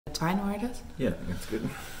It's fine where it is? Yeah, that's good.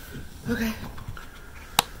 Okay.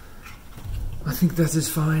 I think that is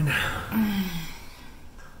fine.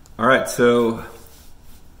 Alright, so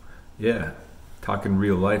yeah, talking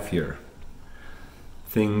real life here.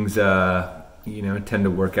 Things tend to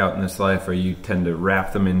work out in this life, or you tend to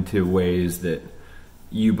wrap them into ways that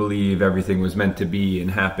you believe everything was meant to be and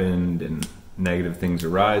happened, and negative things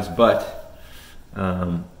arise. But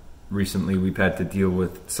recently we've had to deal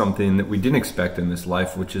with something that we didn't expect in this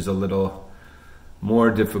life, which is a little more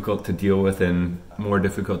difficult to deal with and more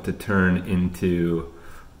difficult to turn into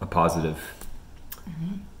a positive.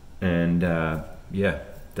 Mm-hmm. And yeah,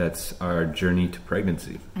 that's our journey to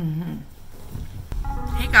pregnancy. Mm-hmm.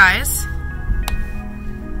 Hey guys.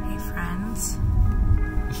 Hey friends.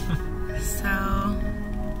 So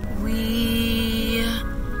we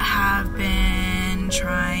have been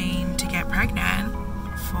trying to get pregnant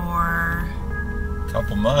for a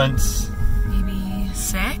couple months. Maybe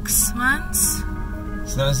 6 months.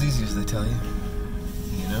 It's not as easy as they tell you.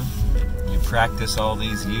 You know? You practice all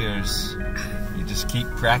these years. You just keep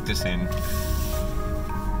practicing.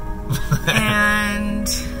 And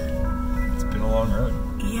it's been a long road.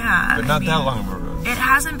 Yeah. But not that long of a road. It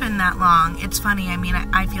hasn't been that long. It's funny. I mean,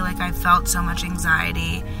 I feel like I've felt so much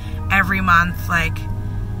anxiety every month, like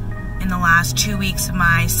in the last 2 weeks of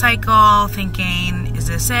my cycle, thinking, is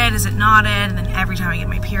this it? Is it not it? And then every time I get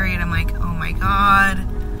my period, I'm like, oh my God,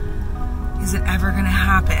 is it ever going to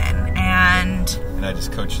happen? And I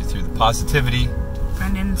just coached you through the positivity.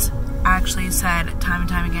 Brendan's actually said time and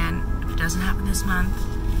time again, if it doesn't happen this month,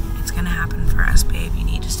 it's going to happen for us, babe. You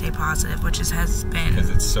need to stay positive, which has been... Because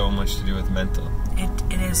it's so much to do with mental.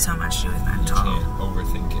 It is so much to do with mental. You can't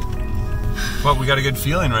overthink it. But we got a good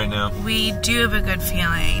feeling right now. We do have a good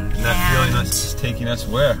feeling. And that feeling is taking us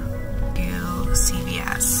where? To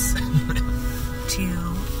CVS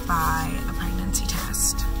to buy a pregnancy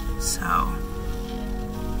test. So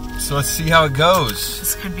let's see how it goes.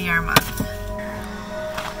 This could be our month.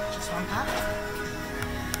 Just one pack.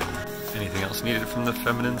 Anything else needed from the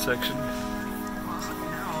feminine section? Well,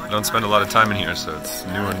 no. I don't spend a lot of time in here, so it's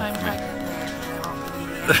new one. If I'm pregnant,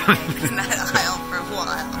 I won't be in that aisle for a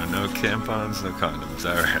while. No tampons, no condoms.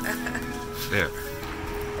 Alright. Fair.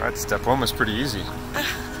 Alright, step one was pretty easy.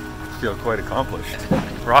 Feel quite accomplished.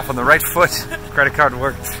 We're off on the right foot. Credit card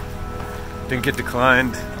worked. Didn't get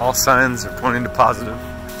declined. All signs are pointing to positive.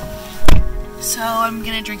 So I'm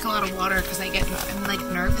gonna drink a lot of water because I'm like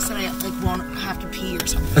nervous that I like won't have to pee or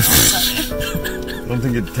something. I don't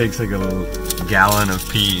think it takes like a gallon of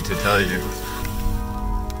pee to tell you.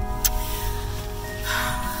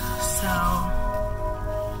 So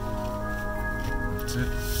that's it.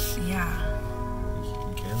 Yeah.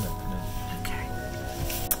 You can that. Okay.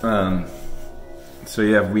 So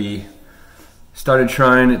yeah, we started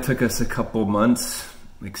trying. It took us a couple months.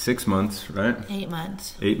 Like 6 months, right? 8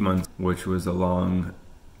 months. 8 months, which was a long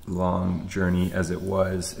journey as it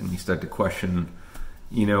was. And you start to question,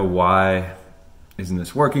 why isn't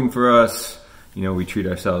this working for us? We treat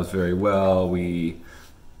ourselves very well.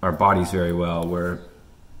 Our bodies very well.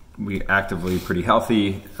 We actively pretty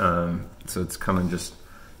healthy. So it's kind of just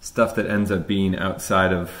stuff that ends up being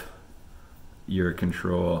outside of your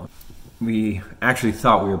control. We actually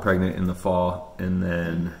thought we were pregnant in the fall, and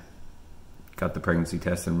then got the pregnancy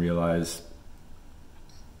test and realized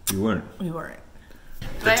we weren't. We weren't.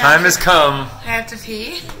 The time has come. I have to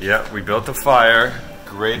pee? Yeah, we built a fire,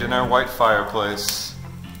 great in our white fireplace,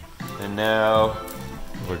 and now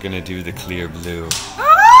we're gonna do the clear blue.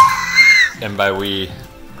 And by we,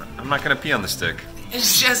 I'm not gonna pee on the stick.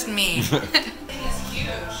 It's just me. It's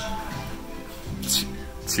huge.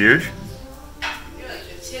 It's huge? You're like,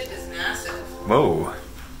 the tip is massive. Whoa,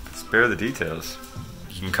 spare the details.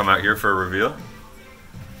 You can come out here for a reveal.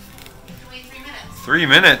 Wait 3 minutes. 3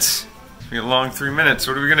 minutes? It's gonna be a long 3 minutes.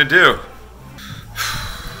 What are we gonna do?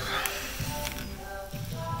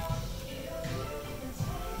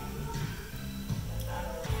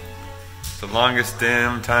 The longest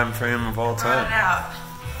damn time frame of all time. Run it out.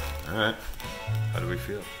 Alright. How do we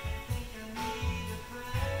feel?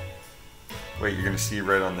 Wait, you're gonna see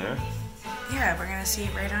right on there? Yeah, we're gonna see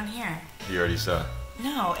it right on here. You already saw.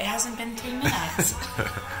 No, it hasn't been 3 minutes.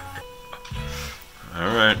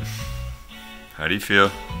 Alright. How do you feel?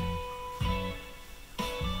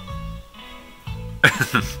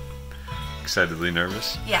 Excitedly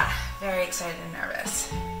nervous? Yeah, very excited and nervous.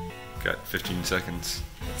 Got 15 seconds.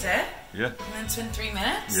 That's it? Yeah. And then it's been 3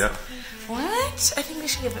 minutes? Yeah. What? I think we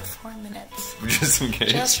should give it 4 minutes. Just in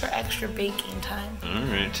case? Just for extra baking time.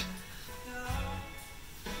 Alright.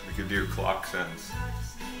 We could do clock sense.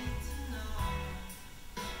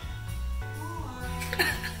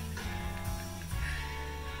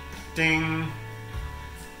 Ding.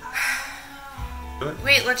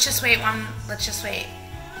 Wait, let's just wait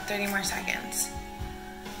 30 more seconds.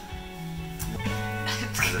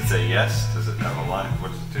 Does it say yes? Does it have a line?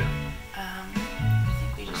 What does it do? I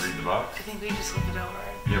think we just read the box? I think we just look it over.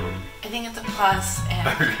 Yeah, but I think it's a plus and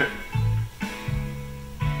okay.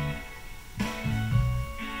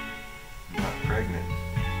 Not pregnant.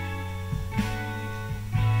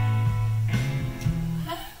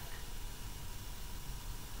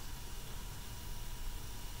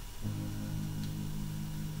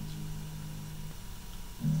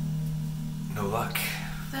 No luck.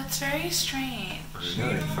 that's very strange. I know,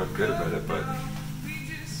 I felt good about it, but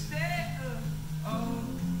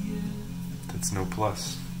that's no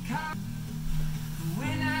plus.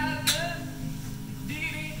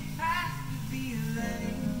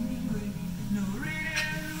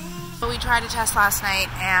 But we tried to test last night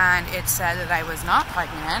and it said that I was not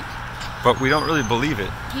pregnant But we don't really believe it.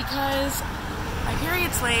 because my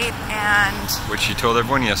period's late and Which you told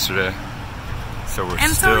everyone yesterday. So we're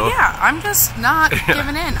and still... so yeah, I'm just not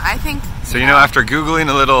giving in. I think So you know, after Googling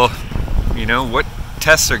a little, you know, what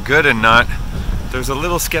tests are good and not, there's a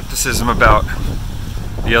little skepticism about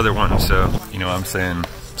the other one. So, you know, I'm saying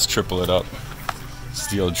let's triple it up. It's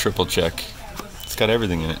the old triple check. It's got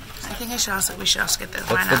everything in it. I think we should also get this.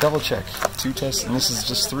 That's the double check. 2 tests, and this is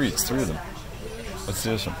just 3. It's 3 of them. Let's do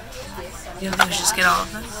this one. You don't think we should just get all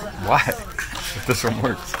of this? Why? If this one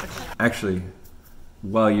works. Actually,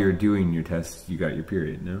 while you're doing your test, you got your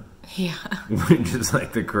period, no? Yeah. Which is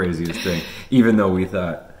like the craziest thing. Even though we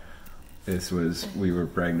thought we were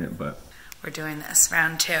pregnant, but. We're doing this,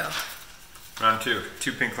 round 2. Round 2.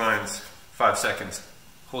 2 pink lines. 5 seconds.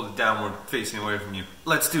 Hold it downward, facing away from you.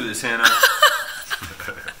 Let's do this, Hannah.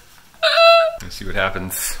 Let's see what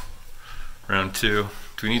happens. Round 2.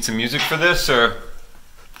 Do we need some music for this, or?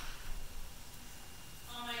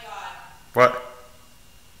 Oh my god. What? I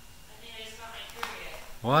think I just got my period.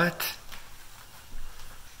 What?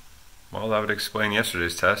 Well, that would explain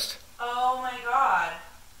yesterday's test. Oh my god.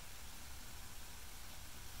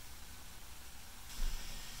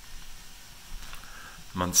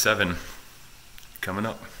 Month 7. Coming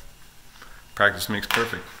up. Practice makes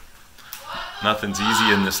perfect. Nothing's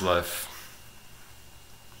easy in this life.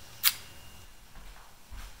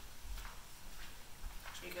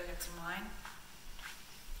 Should we go get some wine?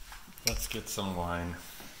 Let's get some wine.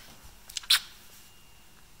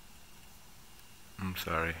 I'm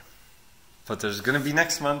sorry. But there's gonna be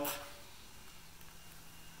next month.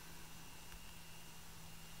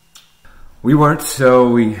 We weren't,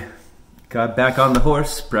 so we got back on the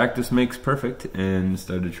horse. Practice makes perfect, and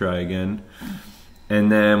started to try again.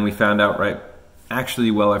 And then we found out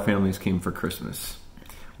actually while our families came for Christmas,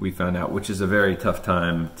 we found out, which is a very tough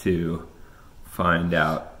time to find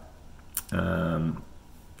out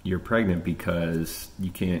you're pregnant, because you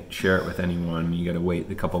can't share it with anyone. You got to wait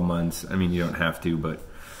a couple months. I mean, you don't have to, but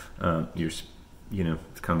it's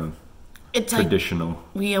kind of traditional.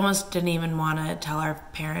 Like, we almost didn't even want to tell our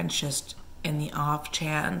parents, just in the off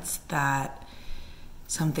chance that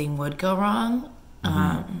something would go wrong.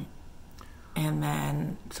 Mm-hmm. And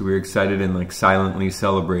then... So we were excited and like silently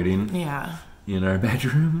celebrating in our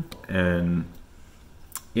bedroom. And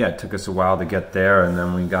yeah, it took us a while to get there, and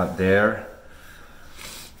then we got there,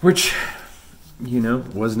 which,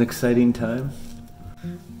 was an exciting time.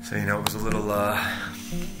 So, it was a little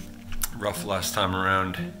rough last time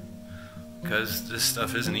around, because this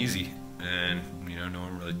stuff isn't easy, and, no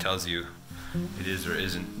one really tells you it is or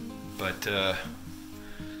isn't. But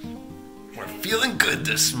we're feeling good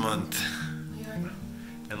this month.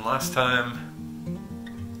 And last time,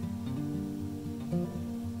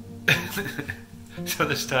 so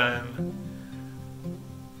this time,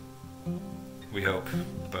 we hope,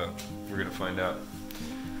 but we're gonna find out.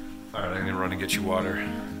 All right, I'm gonna run and get you water.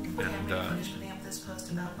 And finish putting up this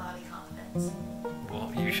post about body confidence.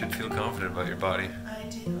 well, you should feel confident about your body. I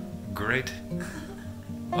do. Great.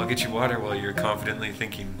 I'll get you water while you're confidently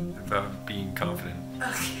thinking about being confident.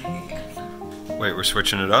 Okay. Wait, we're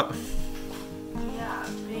switching it up? Yeah,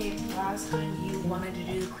 babe, last time you wanted to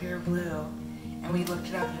do clear blue, and we looked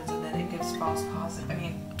it up and it said that it gives false positive. I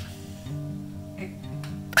mean, it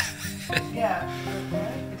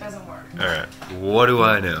doesn't work. Alright, what do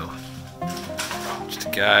I know? Just a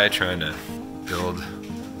guy trying to build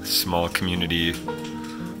a small community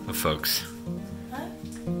of folks.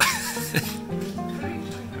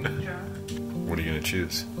 What are you gonna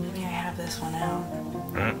choose? Maybe I have this one out.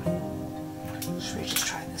 Alright, Should we just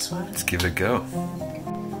try this one? let's give it a go.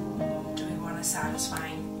 Do we want a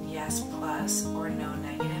satisfying yes plus or no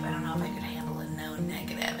negative? I don't know if I could handle a no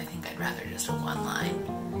negative. I think I'd rather just a one line.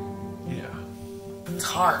 Yeah. It's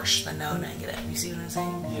harsh, the no negative. You see what I'm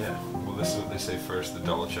saying? Yeah. Well, this is what they say first, the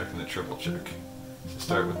double check and the triple check. So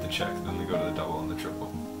start with the check, then they go to the double and the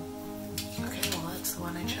triple. Okay, well, that's the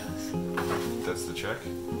one I chose. That's the check?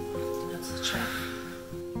 That's the check.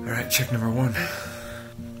 Alright, check number 1.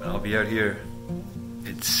 I'll be out here.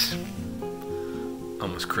 It's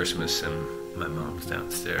almost Christmas and my mom's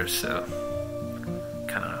downstairs, so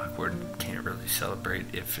kind of awkward. Can't really celebrate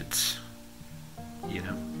if it's, you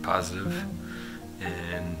know, positive,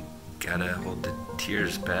 and gotta hold the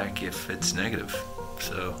tears back if it's negative.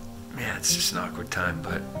 So yeah, it's just an awkward time,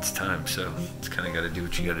 but it's time, so it's kind of gotta do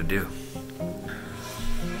what you gotta do.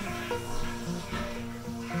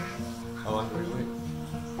 How long do we wait?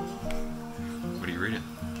 What are you reading?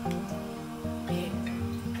 Babe,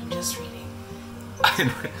 I'm just reading.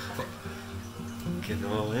 I'm getting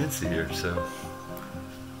all antsy here, so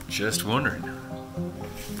just wondering.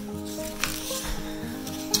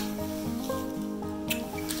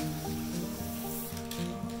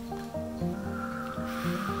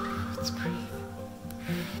 It's pretty.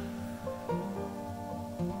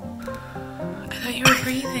 I thought you were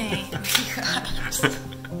breathing.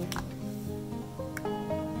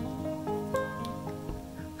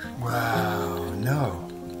 Wow, no.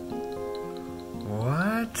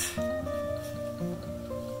 What?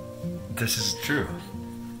 This is true.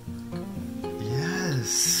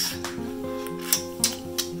 Yes.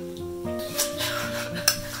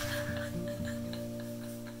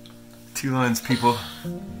 Two lines, people.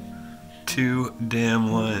 2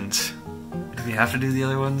 damn lines. Do we have to do the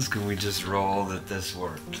other ones? Can we just roll that this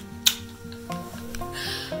worked?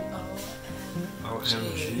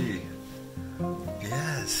 OMG.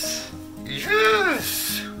 Yes.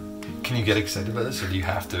 Yes! Can you get excited about this, or do you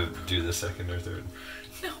have to do the second or third?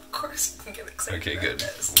 No, of course you can get excited. Okay, about good.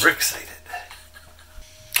 this. We're excited.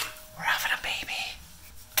 We're having a baby.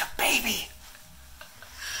 The baby.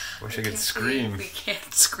 Wish I could scream. We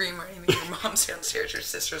can't scream or anything. Your mom's downstairs. Your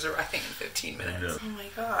sister's arriving in 15 minutes. Oh my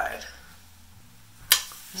god.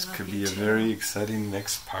 This could be a very exciting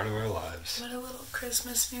next part of our lives. What a little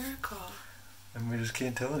Christmas miracle. And we just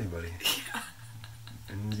can't tell anybody. Yeah.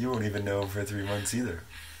 And you won't even know for 3 months either.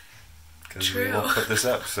 Because we True. won't put this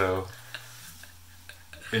up, so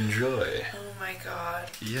enjoy. Oh my god.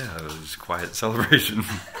 Yeah, it was a quiet celebration.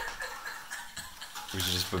 We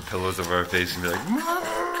should just put pillows over our face and be like,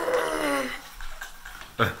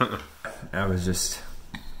 that was just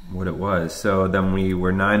what it was. So then we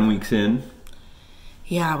were 9 weeks in.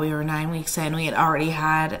 Yeah, we were 9 weeks in. We had already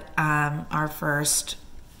had our first,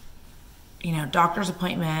 doctor's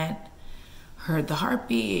appointment, heard the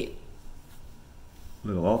heartbeat.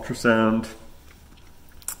 Little ultrasound.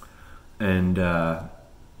 And,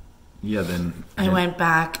 then... I went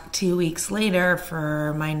back 2 weeks later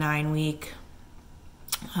for my 9-week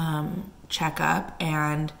checkup,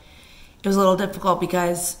 and it was a little difficult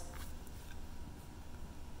because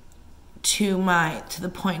to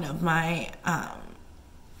the point of my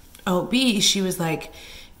OB, she was like,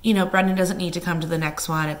 Brendan doesn't need to come to the next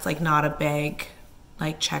one. It's like not a big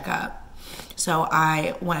checkup. So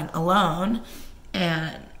I went alone,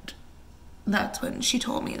 and that's when she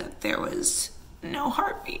told me that there was no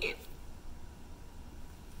heartbeat.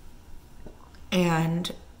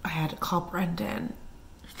 And I had to call Brendan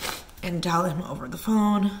and tell him over the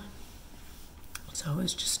phone. So it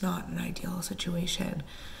was just not an ideal situation,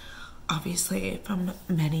 obviously, from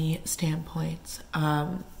many standpoints.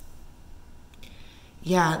 And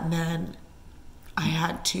then I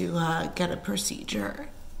had to get a procedure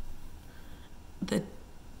the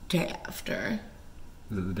day after.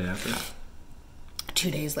 Was it the day after?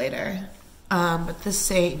 2 days later. But the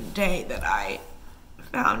same day that I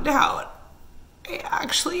found out, I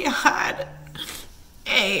actually had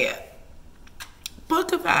a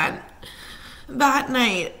book event that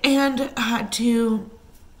night and had to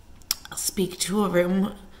speak to a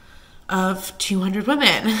room of 200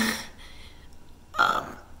 women.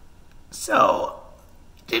 So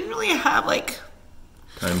didn't really have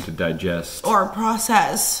time to digest or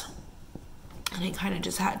process, and I kind of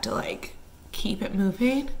just had to keep it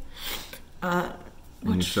moving. And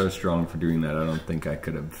you're so strong for doing that. I don't think I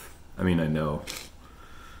could have. I mean, I know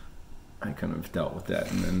I kind of dealt with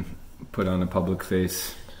that and then put on a public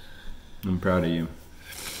face. I'm proud of you.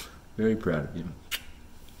 Very proud of you.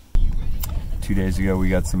 2 days ago, we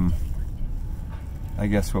got some, I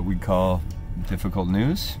guess what we'd call difficult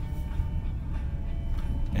news.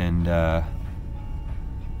 And,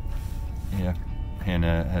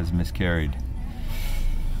 Hannah has miscarried.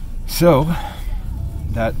 So,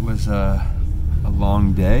 that was a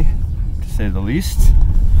long day, to say the least.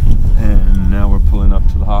 And now we're pulling up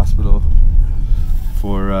to the hospital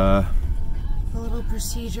for a little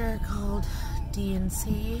procedure called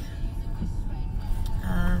D&C,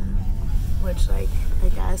 which, like, I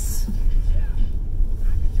guess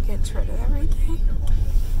gets rid of everything.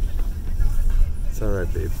 It's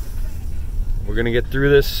alright, babe. We're gonna get through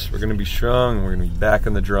this, we're gonna be strong, and we're gonna be back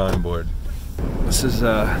on the drawing board. This is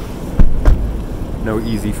no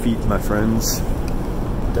easy feat, my friends.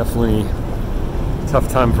 Definitely a tough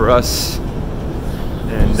time for us.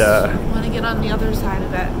 And want to get on the other side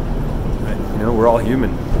of it. You know, we're all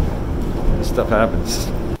human. This stuff happens.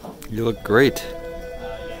 You look great.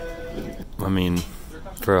 I mean,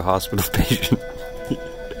 for a hospital patient.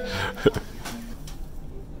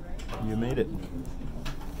 You made it.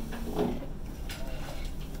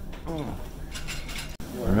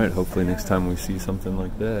 Alright, hopefully next time we see something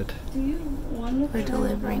like that. We're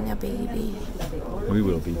delivering a baby. We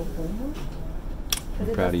will be.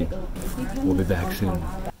 I'm proud of you. We'll be back soon.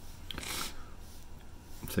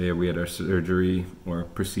 So yeah, we had our surgery or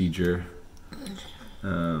procedure,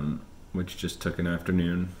 which just took an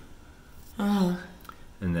afternoon. Oh.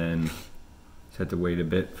 And then just had to wait a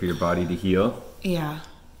bit for your body to heal. Yeah.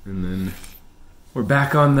 And then we're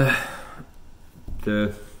back on the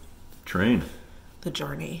train. The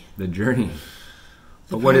journey. The journey.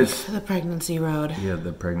 But what is the pregnancy road? Yeah,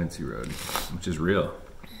 the pregnancy road, which is real.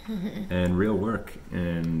 And real work.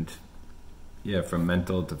 And yeah, from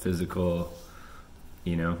mental to physical,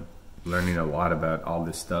 you know, learning a lot about all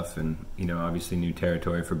this stuff, and, you know, obviously new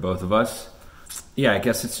territory for both of us. Yeah, I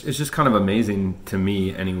guess it's just kind of amazing to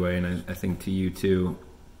me anyway, and I think to you too.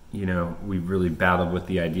 You know, we've really battled with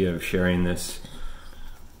the idea of sharing this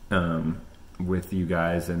with you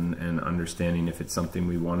guys and understanding if it's something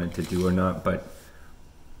we wanted to do or not. But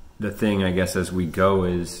the thing, I guess, as we go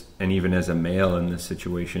is, and even as a male in this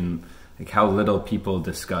situation, like how little people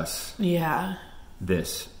discuss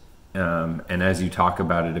this. And as you talk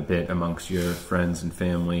about it a bit amongst your friends and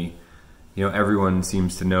family, you know, everyone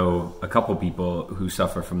seems to know a couple people who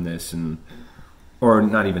suffer from this, and or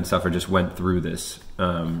not even suffer, just went through this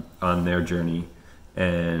on their journey.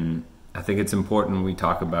 And I think it's important we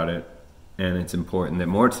talk about it, and it's important that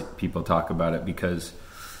more people talk about it, because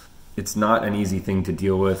it's not an easy thing to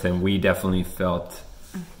deal with, and we definitely felt,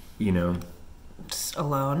 you know, just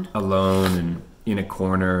alone and in a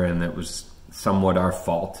corner, and it was somewhat our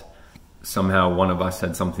fault. Somehow one of us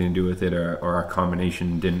had something to do with it, or our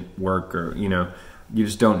combination didn't work, or, you know, you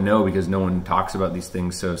just don't know because no one talks about these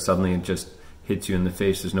things. So suddenly it just hits you in the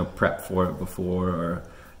face. There's no prep for it before, or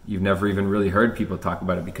you've never even really heard people talk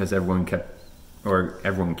about it because everyone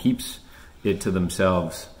keeps it to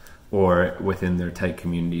themselves or within their tight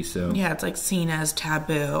community. So yeah, it's like seen as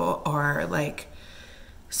taboo, or like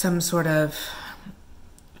some sort of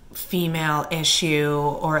female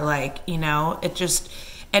issue, or like, you know, it just.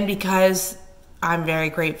 And because I'm very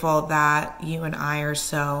grateful that you and I are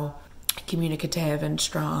so communicative and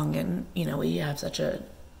strong, and, you know, we have such a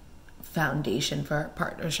foundation for our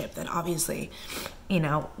partnership, that obviously, you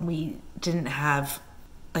know, we didn't have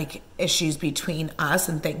like issues between us,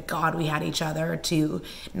 and thank God we had each other to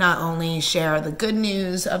not only share the good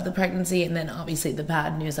news of the pregnancy and then obviously the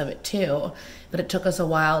bad news of it too, but it took us a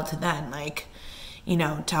while to then, like, you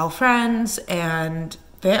know, tell friends and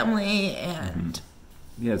family. And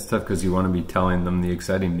yeah, it's tough because you want to be telling them the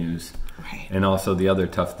exciting news. Right. And also the other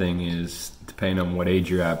tough thing is, depending on what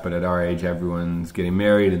age you're at, but at our age, everyone's getting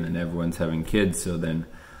married and then everyone's having kids. So then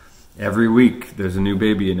every week there's a new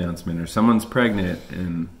baby announcement, or someone's pregnant.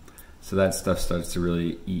 And so that stuff starts to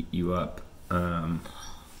really eat you up.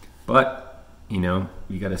 But, you know,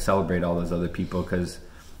 you got to celebrate all those other people, because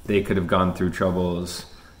they could have gone through troubles.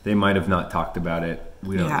 They might have not talked about it.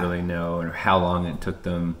 We don't really know, or how long it took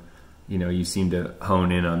them. You know, you seem to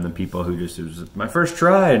hone in on the people who just, it was my first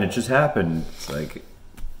try and it just happened. It's like,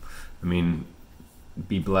 I mean,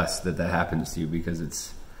 be blessed that that happens to you, because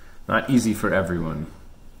it's not easy for everyone.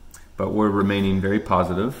 But we're remaining very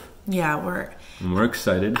positive. Yeah, we're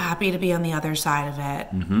excited. Happy to be on the other side of it.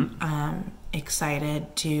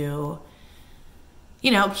 Excited to,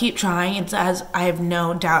 you know, keep trying. It's, as I have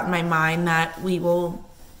no doubt in my mind that we will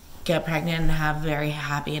get pregnant and have very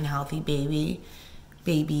happy and healthy babies.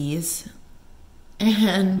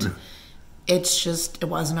 And it's just, it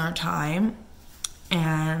wasn't our time,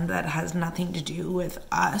 and that has nothing to do with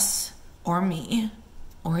us or me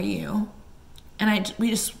or you. And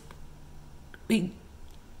we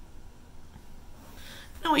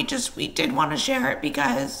did want to share it,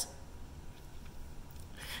 because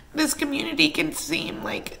this community can seem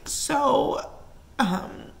like so, I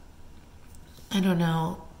don't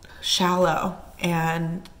know, shallow.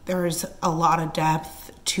 and there's a lot of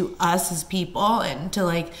depth to us as people and to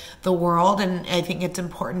like the world, and I think it's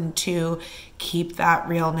important to keep that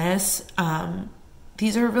realness.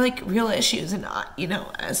 These are like real issues, and you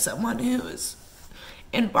know, as someone who's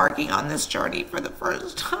embarking on this journey for the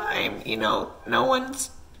first time, you know, no one's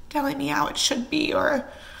telling me how it should be, or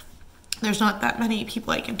there's not that many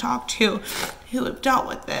people I can talk to who have dealt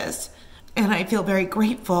with this. And I feel very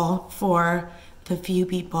grateful for the few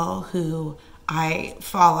people who I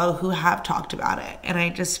follow who have talked about it. And I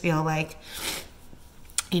just feel like,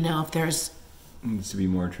 you know, if there's... needs to be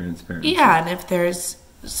more transparent. Yeah, and if there's,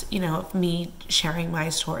 you know, if me sharing my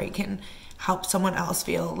story can help someone else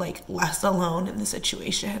feel like less alone in the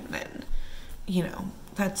situation, then, you know,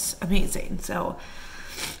 that's amazing. So,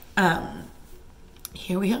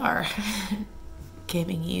 here we are,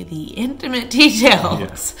 giving you the intimate details.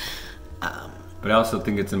 Yes. But I also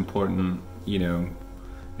think it's important, you know,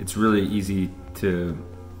 it's really easy to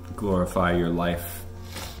glorify your life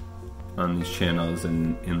on these channels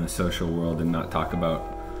and in the social world and not talk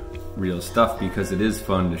about real stuff, because it is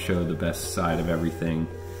fun to show the best side of everything.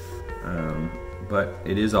 But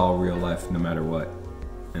it is all real life no matter what.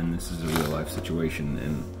 And this is a real life situation.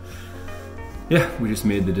 And yeah, we just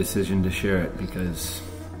made the decision to share it because,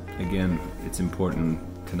 again, it's important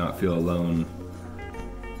to not feel alone,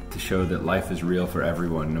 to show that life is real for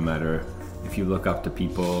everyone, no matter if you look up to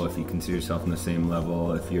people, if you consider yourself on the same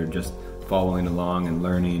level, if you're just following along and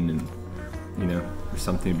learning, and you know, there's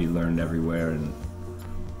something to be learned everywhere. And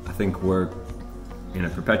I think we're in a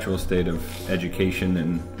perpetual state of education,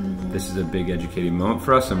 and this is a big educating moment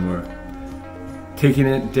for us, and we're taking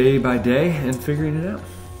it day by day and figuring it out.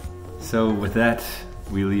 So with that,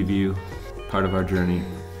 we leave you part of our journey.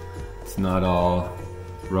 It's not all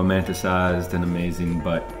romanticized and amazing,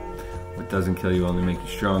 but what doesn't kill you only makes you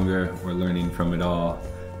stronger. We're learning from it all,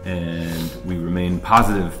 and we remain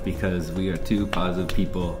positive because we are two positive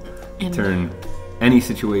people. Turn any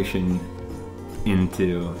situation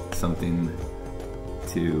into something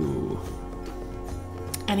to...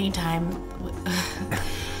 Anytime.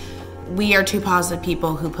 We are two positive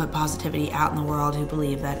people who put positivity out in the world, who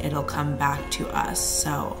believe that it'll come back to us.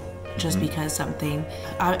 So just because something,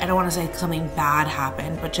 I don't want to say something bad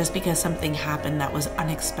happened, but just because something happened that was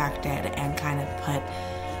unexpected and kind of put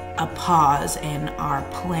a pause in our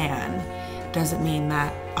plan, doesn't mean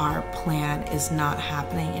that our plan is not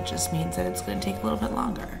happening. It just means that it's going to take a little bit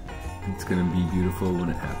longer. It's going to be beautiful when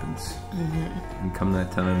it happens. And come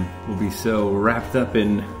that time, we'll be so wrapped up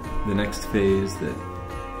in the next phase that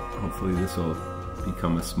hopefully this will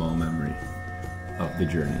become a small memory of the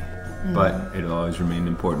journey. But it'll always remain an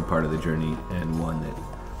important part of the journey, and one that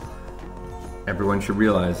everyone should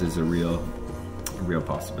realize is a real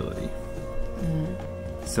possibility.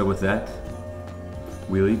 So with that,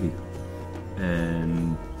 we leave you.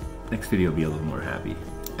 And next video will be a little more happy.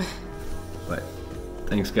 But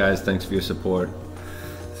thanks guys, thanks for your support.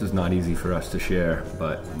 This is not easy for us to share,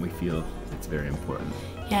 but we feel it's very important.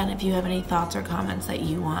 Yeah, and if you have any thoughts or comments that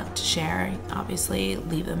you want to share, obviously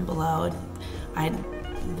leave them below. I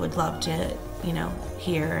would love to, you know,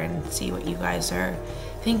 hear and see what you guys are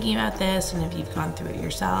thinking about this, and if you've gone through it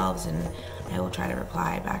yourselves, and I will try to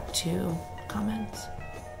reply back to comments.